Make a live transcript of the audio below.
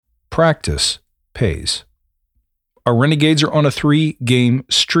Practice pays. Our Renegades are on a 3-game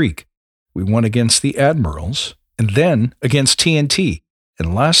streak. We won against the Admirals, and then against TNT,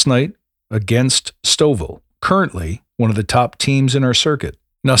 and last night against Stouffville, currently one of the top teams in our circuit.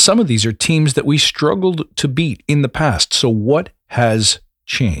 Now, some of these are teams that we struggled to beat in the past, so what has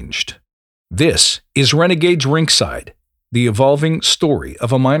changed? This is Renegades Rinkside, the evolving story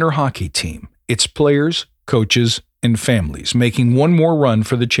of a minor hockey team, its players, coaches, and families making one more run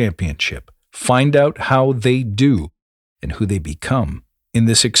for the championship. Find out how they do and who they become in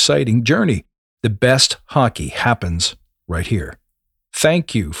this exciting journey. The best hockey happens right here.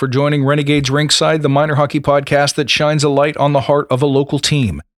 Thank you for joining Renegades Rinkside, the minor hockey podcast that shines a light on the heart of a local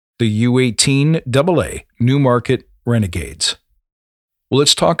team, the U18 AA Newmarket Renegades. Well,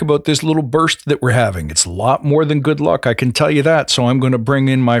 let's talk about this little burst that we're having. It's a lot more than good luck, I can tell you that. So I'm going to bring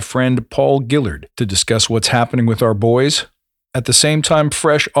in my friend Paul Gillard to discuss what's happening with our boys. At the same time,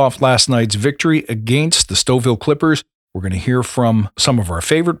 fresh off last night's victory against the Stouffville Clippers, we're going to hear from some of our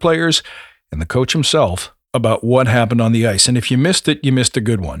favorite players and the coach himself about what happened on the ice. And if you missed it, you missed a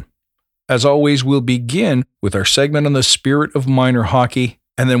good one. As always, we'll begin with our segment on the spirit of minor hockey,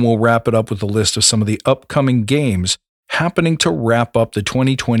 and then we'll wrap it up with a list of some of the upcoming games happening to wrap up the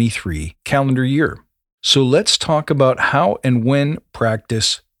 2023 calendar year. So let's talk about how and when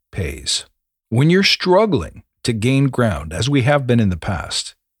practice pays. When you're struggling to gain ground, as we have been in the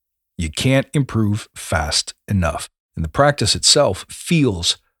past, you can't improve fast enough. And the practice itself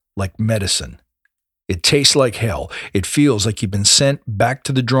feels like medicine. It tastes like hell. It feels like you've been sent back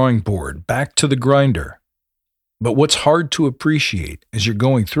to the drawing board, back to the grinder. But what's hard to appreciate as you're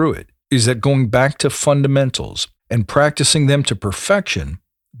going through it is that going back to fundamentals and practicing them to perfection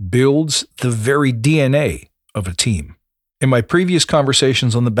builds the very DNA of a team. In my previous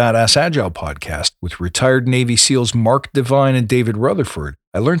conversations on the Badass Agile podcast with retired Navy SEALs Mark Devine and David Rutherford,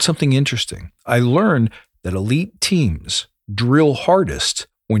 I learned something interesting. I learned that elite teams drill hardest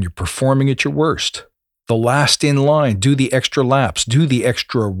when you're performing at your worst. The last in line, do the extra laps, do the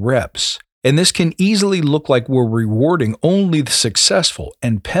extra reps. And this can easily look like we're rewarding only the successful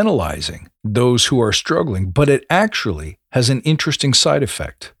and penalizing those who are struggling, but it actually has an interesting side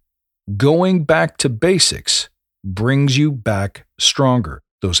effect. Going back to basics brings you back stronger.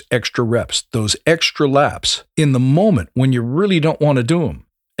 Those extra reps, those extra laps, in the moment when you really don't want to do them,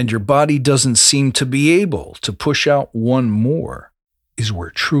 and your body doesn't seem to be able to push out one more, is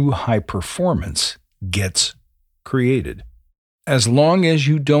where true high performance gets created. As long as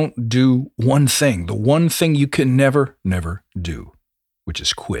you don't do one thing, the one thing you can never do, which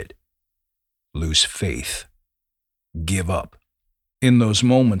is quit, lose faith, give up. In those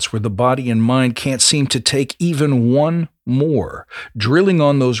moments where the body and mind can't seem to take even one more, drilling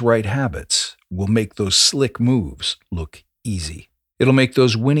on those right habits will make those slick moves look easy. It'll make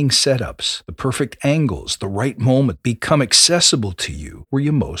those winning setups, the perfect angles, the right moment become accessible to you where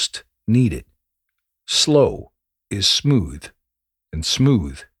you most need it. Slow is smooth, and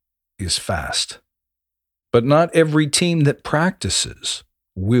smooth is fast. But not every team that practices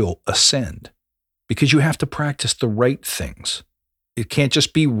will ascend, because you have to practice the right things. It can't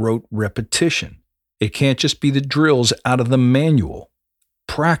just be rote repetition. It can't just be the drills out of the manual.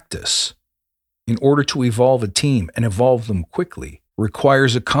 Practice, in order to evolve a team and evolve them quickly,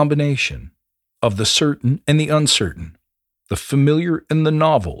 requires a combination of the certain and the uncertain, the familiar and the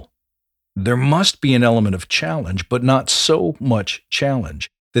novel. There must be an element of challenge, but not so much challenge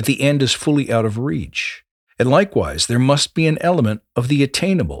that the end is fully out of reach. And likewise, there must be an element of the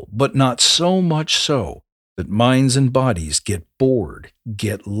attainable, but not so much so that minds and bodies get bored,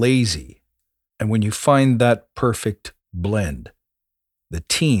 get lazy. And when you find that perfect blend, the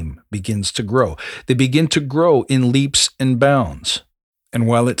team begins to grow. They begin to grow in leaps and bounds. And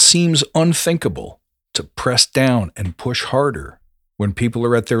while it seems unthinkable to press down and push harder when people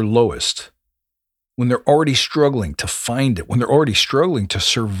are at their lowest, when they're already struggling to find it, when they're already struggling to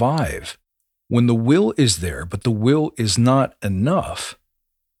survive, when the will is there, but the will is not enough,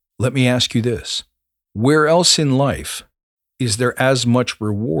 let me ask you this. Where else in life is there as much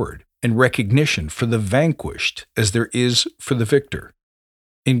reward and recognition for the vanquished as there is for the victor?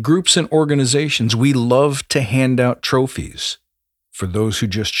 In groups and organizations, we love to hand out trophies for those who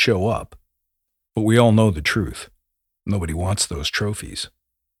just show up. But we all know the truth. Nobody wants those trophies.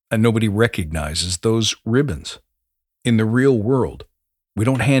 And nobody recognizes those ribbons. In the real world, we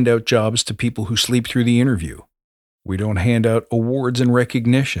don't hand out jobs to people who sleep through the interview. We don't hand out awards and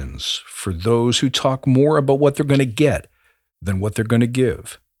recognitions for those who talk more about what they're going to get than what they're going to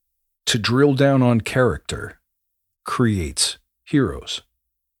give. To drill down on character creates heroes.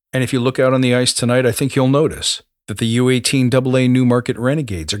 And if you look out on the ice tonight, I think you'll notice that the U18 AA Newmarket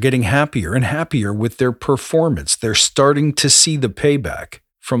Renegades are getting happier and happier with their performance. They're starting to see the payback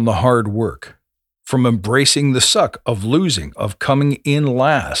from the hard work, from embracing the suck of losing, of coming in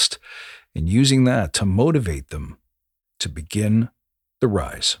last, and using that to motivate them to begin the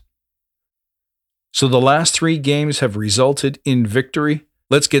rise. So the last 3 games have resulted in victory.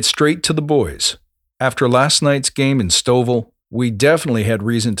 Let's get straight to the boys. After last night's game in Stouffville, we definitely had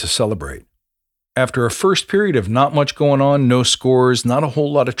reason to celebrate. After a first period of not much going on, no scores, not a whole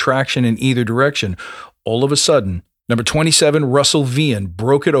lot of traction in either direction, all of a sudden, number 27, Russell Vian,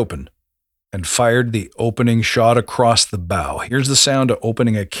 broke it open and fired the opening shot across the bow. Here's the sound of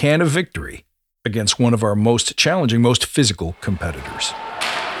opening a can of victory against one of our most challenging, most physical competitors.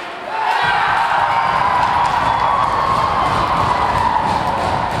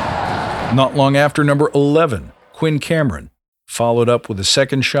 Not long after, number 11, Quinn Cameron, followed up with a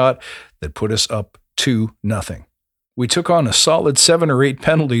second shot that put us up 2-0. We took on a solid 7 or 8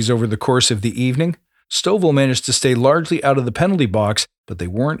 penalties over the course of the evening. Stouffville managed to stay largely out of the penalty box, but they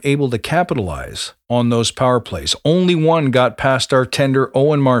weren't able to capitalize on those power plays. Only one got past our tender,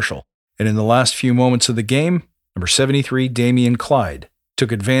 Owen Marshall. And in the last few moments of the game, number 73, Damien Clyde,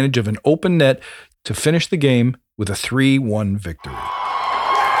 took advantage of an open net to finish the game with a 3-1 victory.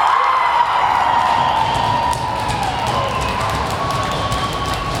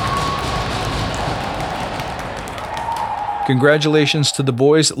 Congratulations to the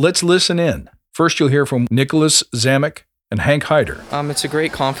boys. Let's listen in. First, you'll hear from Nicholas Zamek and Hank Hyder. It's a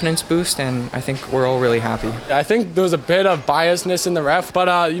great confidence boost, and I think we're all really happy. I think there was a bit of biasness in the ref,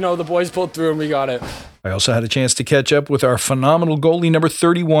 but the boys pulled through and we got it. I also had a chance to catch up with our phenomenal goalie, number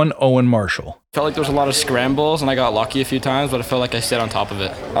 31, Owen Marshall. Felt like there was a lot of scrambles, and I got lucky a few times, but I felt like I stayed on top of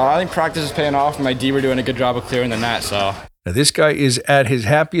it. I think practice is paying off, and my D were doing a good job of clearing the net, so. Now, this guy is at his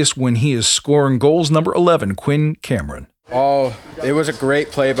happiest when he is scoring goals. Number 11, Quinn Cameron. Oh, it was a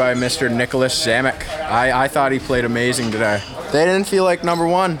great play by Mr. Nicholas Zamek. I thought he played amazing today. They didn't feel like number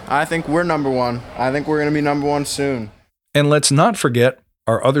one. I think we're number one. I think we're going to be number one soon. And let's not forget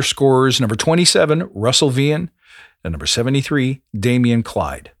our other scorers, number 27, Russell Vian, and number 73, Damien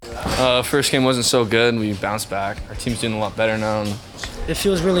Clyde. First game wasn't so good. We bounced back. Our team's doing a lot better now. It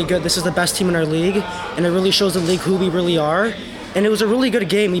feels really good. This is the best team in our league, and it really shows the league who we really are. And it was a really good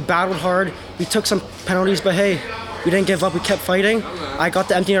game. We battled hard. We took some penalties, but hey, we didn't give up. We kept fighting. I got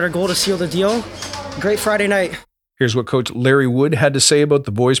the empty netter goal to seal the deal. Great Friday night. Here's what Coach Larry Wood had to say about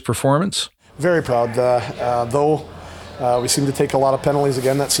the boys' performance. Very proud. Though we seem to take a lot of penalties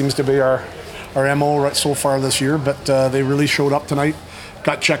again. That seems to be our MO right so far this year. But they really showed up tonight.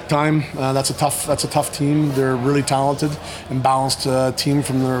 Got check time. That's a tough team. They're really talented and balanced team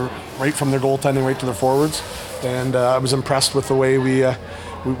from their goaltending right to their forwards. And I was impressed with the way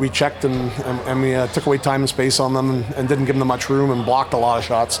we checked and we took away time and space on them and didn't give them much room and blocked a lot of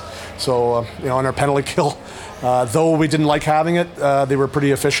shots. So, on our penalty kill, though we didn't like having it, they were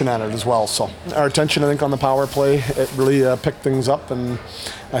pretty efficient at it as well. So our attention, I think, on the power play, it really picked things up. And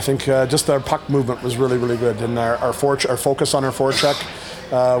I think just our puck movement was really, really good. And our focus on our forecheck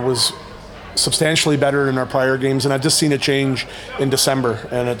was substantially better in our prior games, and I've just seen a change in December,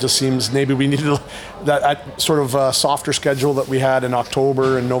 and it just seems maybe we needed that sort of softer schedule that we had in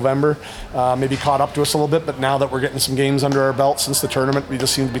October and November maybe caught up to us a little bit, but now that we're getting some games under our belt since the tournament, we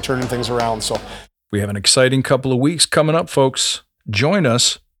just seem to be turning things around. So we have an exciting couple of weeks coming up, folks. Join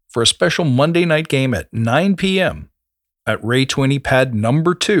us for a special Monday night game at 9 p.m. at Ray Twinney Pad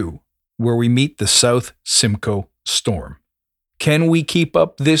number 2, where we meet the South Simcoe Storm. Can we keep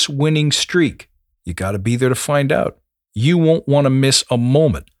up this winning streak? You got to be there to find out. You won't want to miss a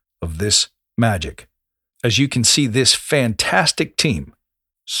moment of this magic. As you can see this fantastic team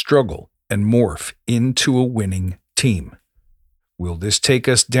struggle and morph into a winning team. Will this take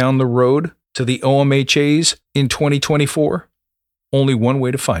us down the road to the OMHAs in 2024? Only one way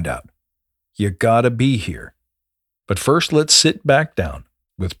to find out. You got to be here. But first, let's sit back down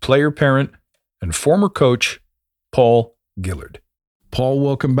with player parent and former coach Paul Gillard. Paul,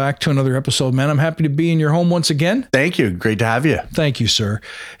 welcome back to another episode, man. I'm happy to be in your home once again. Thank you. Great to have you. Thank you, sir.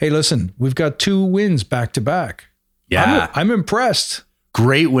 Hey, listen, we've got 2 wins back to back. Yeah. I'm impressed.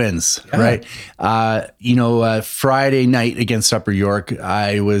 Great wins, right? Friday night against Upper York,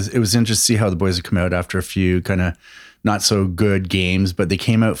 it was interesting to see how the boys have come out after a few kind of not so good games, but they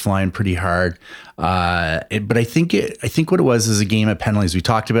came out flying pretty hard. But I think what it was is a game of penalties. We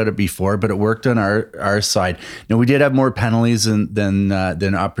talked about it before, but it worked on our side. Now we did have more penalties than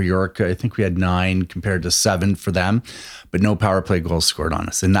Upper York. I think we had 9 compared to 7 for them, but no power play goals scored on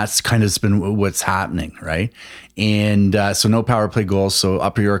us, and that's kind of been what's happening, right? And so no power play goals. So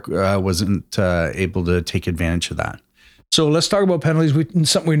Upper York wasn't able to take advantage of that. So let's talk about penalties.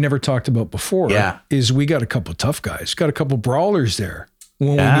 Something we never talked about before is we got a couple of tough guys, got a couple of brawlers there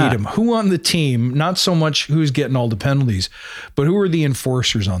when we need them. Who on the team, not so much who's getting all the penalties, but who are the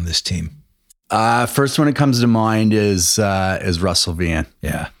enforcers on this team? First one that comes to mind is Russell Vian.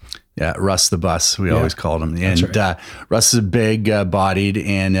 Yeah, Russ the Bus, we always called him. And right. Russ is big bodied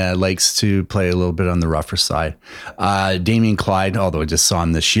and likes to play a little bit on the rougher side. Damien Clyde, although I just saw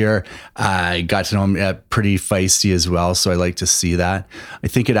him this year, I got to know him pretty feisty as well, so I like to see that. I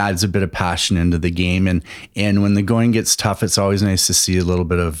think it adds a bit of passion into the game, and when the going gets tough, it's always nice to see a little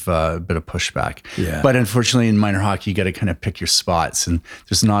bit of pushback. Yeah. But unfortunately, in minor hockey, you got to kind of pick your spots, and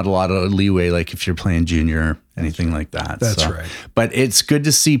there's not a lot of leeway like if you're playing junior, anything like that. That's right. But it's good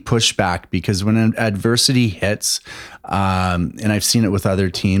to see pushback, because when adversity hits, and I've seen it with other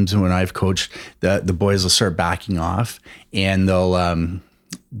teams, and when I've coached, the boys will start backing off, and they'll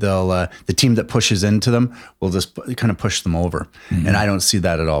the team that pushes into them will just kind of push them over. Mm-hmm. And I don't see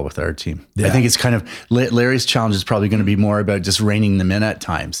that at all with our team. Yeah. I think it's kind of Larry's challenge is probably going to be more about just reining them in at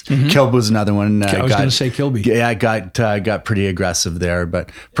times. Mm-hmm. Kilby was another one. I was going to say Kilby. Yeah, got pretty aggressive there.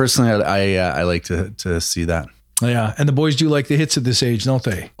 But personally, I like to see that. Yeah, and the boys do like the hits at this age, don't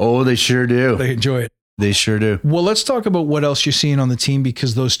they? Oh, they sure do. They enjoy it. They sure do. Well, let's talk about what else you're seeing on the team,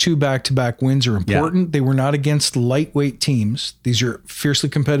 because those 2 back-to-back wins are important. Yeah. They were not against lightweight teams. These are fiercely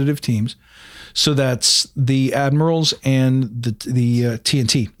competitive teams. So that's the Admirals and the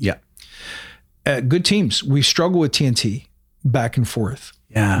TNT. Yeah. Good teams. We struggled with TNT back and forth.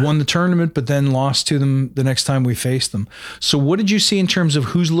 Yeah. Won the tournament, but then lost to them the next time we faced them. So what did you see in terms of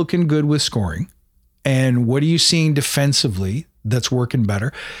who's looking good with scoring? And what are you seeing defensively that's working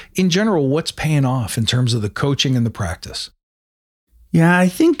better? In general, what's paying off in terms of the coaching and the practice? Yeah, I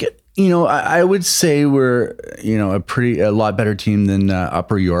think, I would say we're, a lot better team than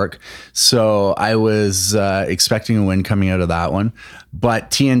Upper York. So I was expecting a win coming out of that one.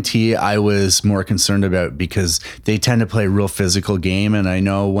 But TNT, I was more concerned about, because they tend to play a real physical game, and I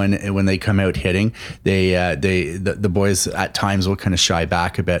know when they come out hitting, the boys at times will kind of shy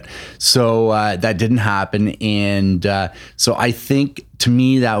back a bit. So that didn't happen, and so I think, to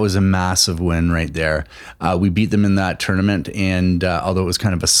me, that was a massive win right there. We beat them in that tournament, and although it was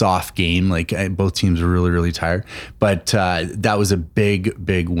kind of a soft game, like both teams were really, really tired, but that was a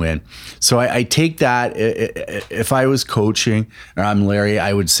big win. So I take that. If I was coaching, or I'm Larry,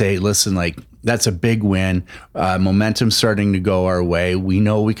 I would say, listen, like, that's a big win. Momentum starting to go our way. We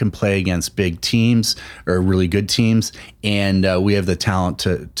know we can play against big teams or really good teams, and we have the talent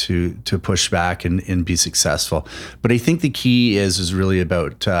to push back and be successful. But I think the key is really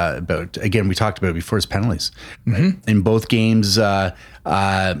about again, we talked about it before, is penalties. Mm-hmm. Right? In both games,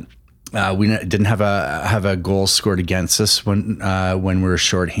 we didn't have a goal scored against us when we were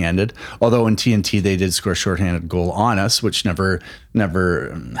shorthanded. Although in TNT they did score a shorthanded goal on us, which never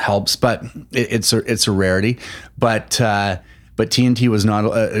helps. But it's a rarity. But TNT was not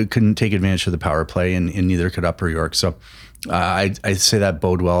couldn't take advantage of the power play, and neither could Upper York. So I say that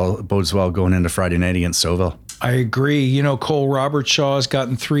bodes well going into Friday night against Stouffville. I agree. Cole Robertshaw has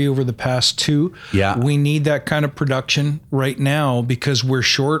gotten 3 over the past 2. Yeah. We need that kind of production right now, because we're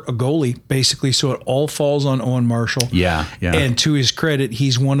short a goalie, basically. So it all falls on Owen Marshall. Yeah. And to his credit,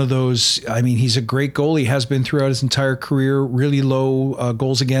 he's one of those, he's a great goalie, has been throughout his entire career, really low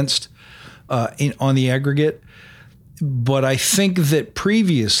goals against on the aggregate. But I think that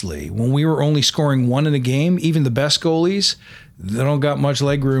previously, when we were only scoring 1 in a game, even the best goalies, they don't got much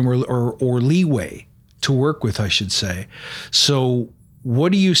leg room or leeway to work with, I should say. So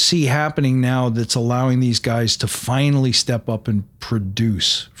what do you see happening now that's allowing these guys to finally step up and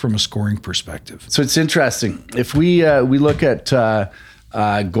produce from a scoring perspective? So it's interesting. If we look at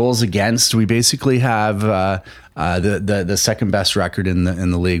goals against, we basically have the second best record in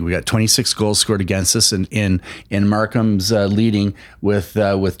the league. We got 26 goals scored against us, and Markham's leading with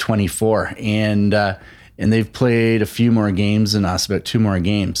 24, and they've played a few more games than us, about 2 more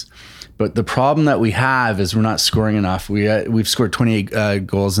games. But the problem that we have is we're not scoring enough. We've scored 28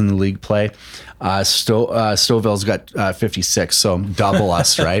 goals in the league play. Stouffville's got 56, so double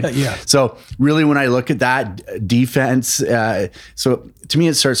us, right? Yeah. So really, when I look at that defense, so to me,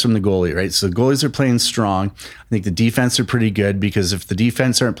 it starts from the goalie, right? So the goalies are playing strong. I think the defense are pretty good, because if the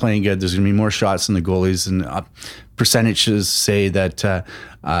defense aren't playing good, there's going to be more shots than the goalies, and percentages say that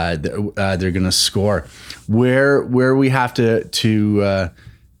they're going to score. Where we have to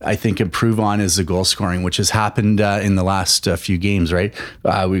I think improve on is the goal scoring, which has happened in the last few games, right?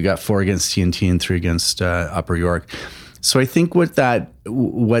 We got 4 against TNT and 3 against Upper York. So I think what that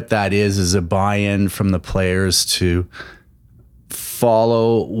is a buy-in from the players to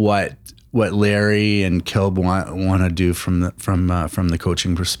follow what Larry and Kilb want to do from the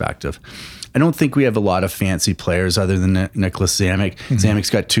coaching perspective. I don't think we have a lot of fancy players other than Nicholas Zamek. Mm-hmm. Zamek's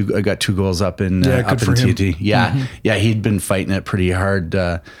got two goals up in TNT. Yeah, mm-hmm. Yeah, he'd been fighting it pretty hard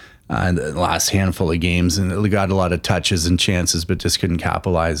the last handful of games, and got a lot of touches and chances, but just couldn't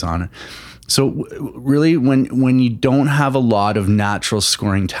capitalize on it. So really, when you don't have a lot of natural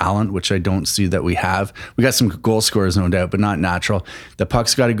scoring talent, which I don't see that we have, we got some goal scorers, no doubt, but not natural. The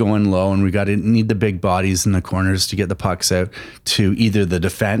puck's got to go in low, and we need the big bodies in the corners to get the pucks out to either the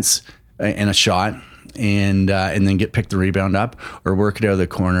defense in a shot, and then pick the rebound up, or work it out of the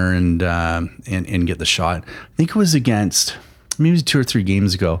corner and get the shot. I think it was against maybe 2 or 3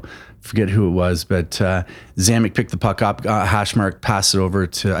 games ago. Forget who it was, but Zamek picked the puck up, Hashmark passed it over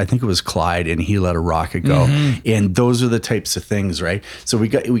to, I think it was Clyde, and he let a rocket go. Mm-hmm. And those are the types of things, right? So we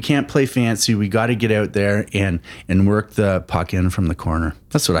can't play fancy. We got to get out there and work the puck in from the corner.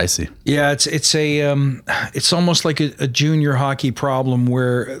 That's what I see. Yeah, it's almost like a junior hockey problem,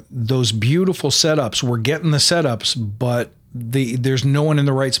 where those beautiful setups, we're getting the setups, but there's no one in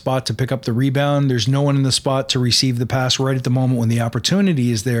the right spot to pick up the rebound. There's no one in the spot to receive the pass right at the moment when the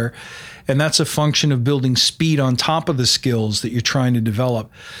opportunity is there. And that's a function of building speed on top of the skills that you're trying to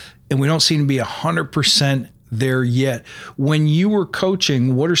develop. And we don't seem to be 100% there yet. When you were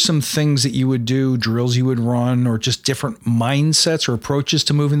coaching, what are some things that you would do, drills you would run, or just different mindsets or approaches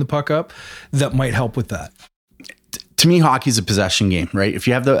to moving the puck up that might help with that? To me, hockey's a possession game, right? If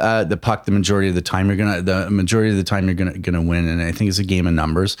you have the puck, the majority of the time you're gonna win, and I think it's a game of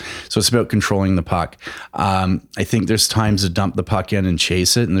numbers. So it's about controlling the puck. I think there's times to dump the puck in and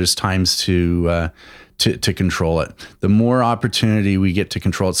chase it, and there's times to control it. The more opportunity we get to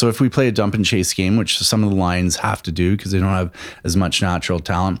control it. So if we play a dump and chase game, which some of the lines have to do because they don't have as much natural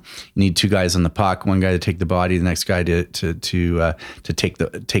talent, you need 2 guys on the puck, 1 guy to take the body, the next guy to take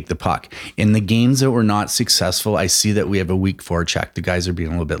the puck. In the games that were not successful, I see that we have a weak forecheck. The guys are being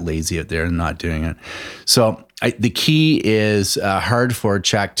a little bit lazy out there and not doing it. So the key is hard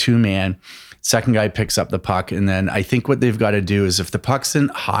forecheck, 2-man. Second guy picks up the puck, and then I think what they've got to do is, if the puck's in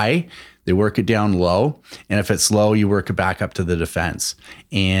high, they work it down low, and if it's low, you work it back up to the defense.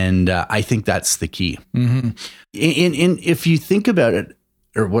 And I think that's the key. Mm-hmm. And if you think about it,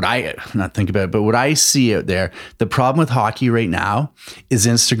 or what I see out there, the problem with hockey right now is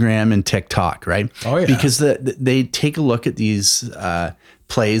Instagram and TikTok, right? Oh, yeah. Because they take a look at these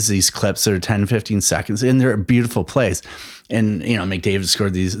plays, these clips that are 10, 15 seconds, and they're beautiful plays. And, McDavid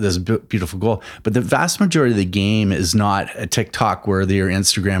scored this beautiful goal. But the vast majority of the game is not a TikTok worthy or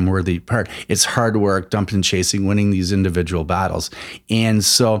Instagram worthy part. It's hard work, dumping and chasing, winning these individual battles. And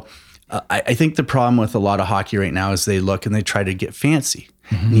so I think the problem with a lot of hockey right now is they look and they try to get fancy.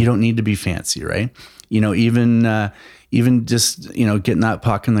 Mm-hmm. You don't need to be fancy, right? Even just, getting that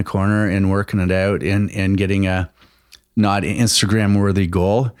puck in the corner and working it out and getting a not Instagram worthy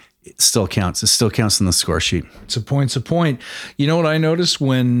goal, it still counts. It still counts in the score sheet. It's a point. You know what I noticed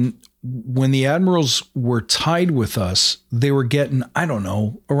when the Admirals were tied with us, they were getting,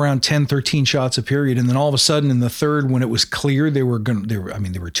 around 10, 13 shots a period. And then all of a sudden in the third, when it was clear they were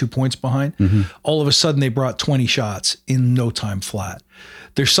 2 points behind, mm-hmm. All of a sudden they brought 20 shots in no time flat.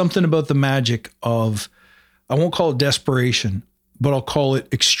 There's something about the magic of, I won't call it desperation, but I'll call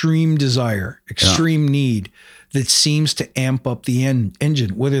it extreme desire, extreme need, that seems to amp up the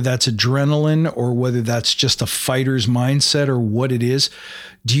engine, whether that's adrenaline or whether that's just a fighter's mindset or what it is.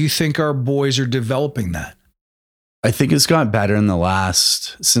 Do you think our boys are developing that? I think it's gotten better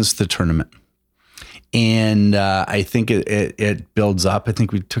since the tournament. And I think it builds up. I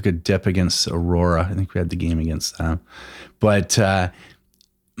think we took a dip against Aurora. I think we had the game against them. But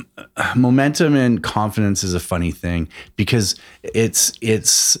momentum and confidence is a funny thing, because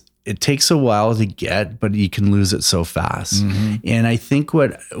it takes a while to get, but you can lose it so fast. Mm-hmm. And I think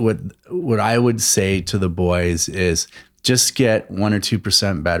what I would say to the boys is, just get 1 or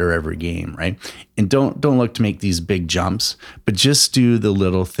 2% better every game, right? And don't look to make these big jumps, but just do the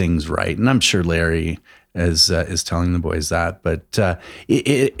little things right. And I'm sure Larry is telling the boys that, but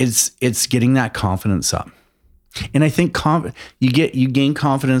it's getting that confidence up. And I think you gain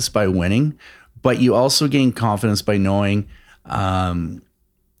confidence by winning, but you also gain confidence by knowing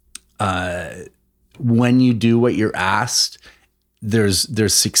when you do what you're asked,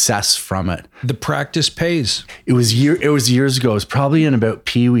 there's success from it. The practice pays. It was years ago. It was probably in about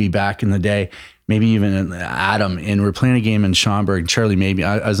Pee Wee back in the day, maybe even in Adam. And we're playing a game in Schaumburg. Charlie maybe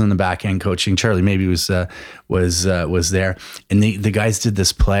I was on the back end coaching. Charlie maybe was there, and the guys did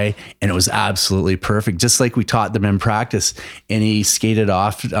this play, and it was absolutely perfect, just like we taught them in practice. And he skated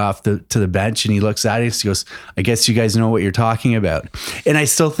off to the bench, and he looks at us. He goes, "I guess you guys know what you're talking about." And I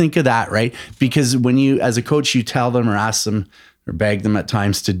still think of that, right? Because when you, as a coach, you tell them or ask them or beg them at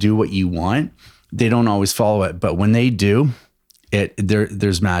times to do what you want, they don't always follow it. But when they do,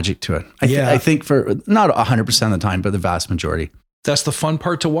 there's magic to it. I think for not 100% of the time, but the vast majority. That's the fun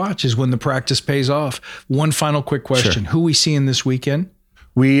part to watch, is when the practice pays off. One final quick question. Sure. Who are we seeing this weekend?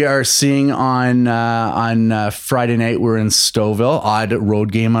 We are seeing on Friday night, we're in Stouffville. Odd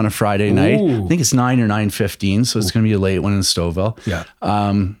road game on a Friday night. I think it's 9 or 9:15, so it's going to be a late one in Stouffville. Yeah.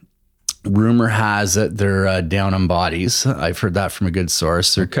 Rumor has it they're down on bodies. I've heard that from a good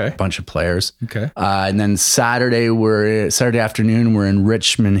source. They're a bunch of players. Okay. And then Saturday afternoon, we're in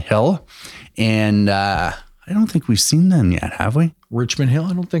Richmond Hill. And I don't think we've seen them yet, have we? Richmond Hill?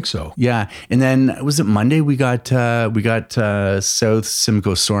 I don't think so. Yeah. And then was it Monday? We got South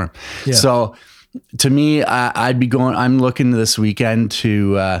Simcoe Storm. Yeah. So to me, I'm looking this weekend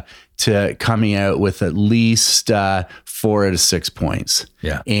to coming out with at least 4 out of 6 points.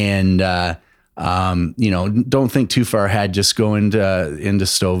 Yeah. And, don't think too far ahead. Just go into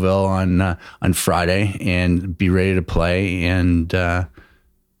Stouffville on Friday and be ready to play and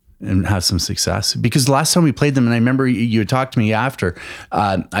have some success. Because the last time we played them, and I remember you had talked to me after,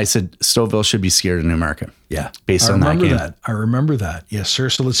 I said Stouffville should be scared of Newmarket. Yeah. Based on that game. I remember that. Yes, sir.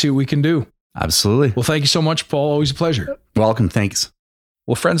 So let's see what we can do. Absolutely. Well, thank you so much, Paul. Always a pleasure. Welcome. Thanks.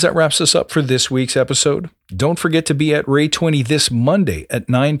 Well, friends, that wraps us up for this week's episode. Don't forget to be at Ray 20 this Monday at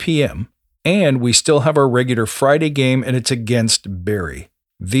 9 p.m. And we still have our regular Friday game, and it's against Barrie.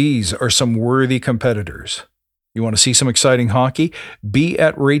 These are some worthy competitors. You want to see some exciting hockey? Be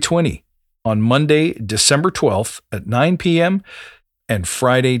at Ray 20 on Monday, December 12th at 9 p.m. and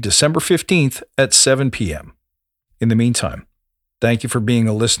Friday, December 15th at 7 p.m. In the meantime, thank you for being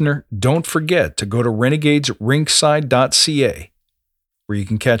a listener. Don't forget to go to renegadesrinkside.ca, where you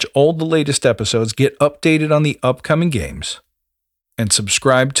can catch all the latest episodes, get updated on the upcoming games, and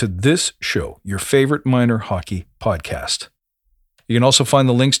subscribe to this show, your favorite minor hockey podcast. You can also find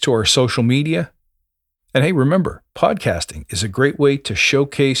the links to our social media. And hey, remember, podcasting is a great way to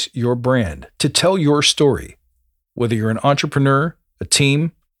showcase your brand, to tell your story. Whether you're an entrepreneur, a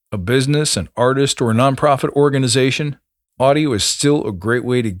team, a business, an artist, or a nonprofit organization, audio is still a great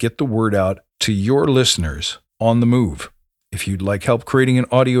way to get the word out to your listeners on the move. If you'd like help creating an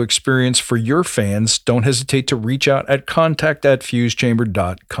audio experience for your fans, don't hesitate to reach out at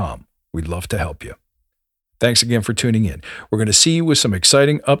contact@fusechamber.com. We'd love to help you. Thanks again for tuning in. We're going to see you with some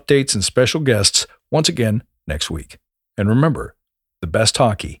exciting updates and special guests once again next week. And remember, the best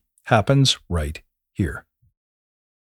hockey happens right here.